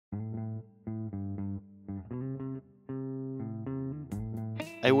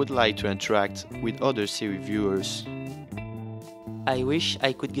I would like to interact with other series viewers. I wish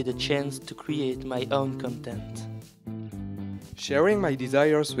I could get a chance to create my own content. Sharing my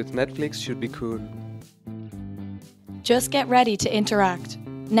desires with Netflix should be cool. Just get ready to interact.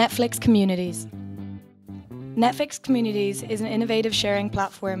 Netflix Communities. Netflix Communities is an innovative sharing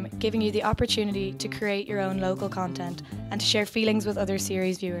platform giving you the opportunity to create your own local content and to share feelings with other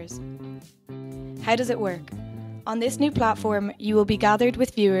series viewers. How does it work? On this new platform, you will be gathered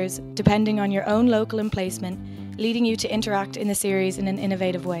with viewers depending on your own local emplacement, leading you to interact in the series in an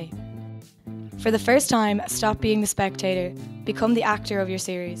innovative way. For the first time, stop being the spectator, become the actor of your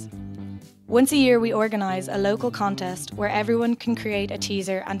series. Once a year, we organise a local contest where everyone can create a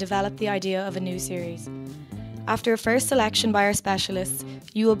teaser and develop the idea of a new series. After a first selection by our specialists,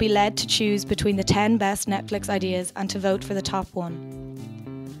 you will be led to choose between the 10 best Netflix ideas and to vote for the top one.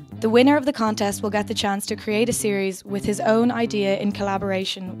 The winner of the contest will get the chance to create a series with his own idea in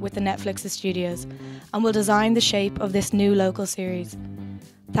collaboration with the Netflix studios and will design the shape of this new local series.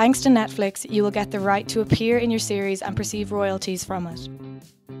 Thanks to Netflix, you will get the right to appear in your series and receive royalties from it.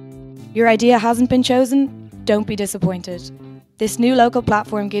 Your idea hasn't been chosen? Don't be disappointed. This new local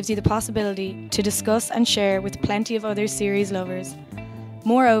platform gives you the possibility to discuss and share with plenty of other series lovers.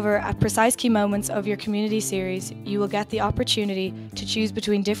 Moreover, at precise key moments of your community series, you will get the opportunity to choose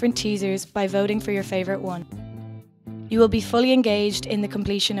between different teasers by voting for your favourite one. You will be fully engaged in the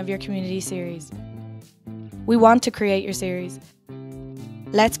completion of your community series. We want to create your series.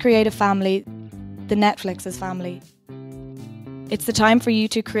 Let's create a family, the Netflix's family. It's the time for you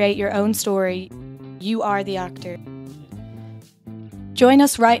to create your own story. You are the actor. Join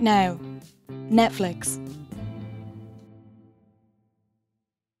us right now. Netflix.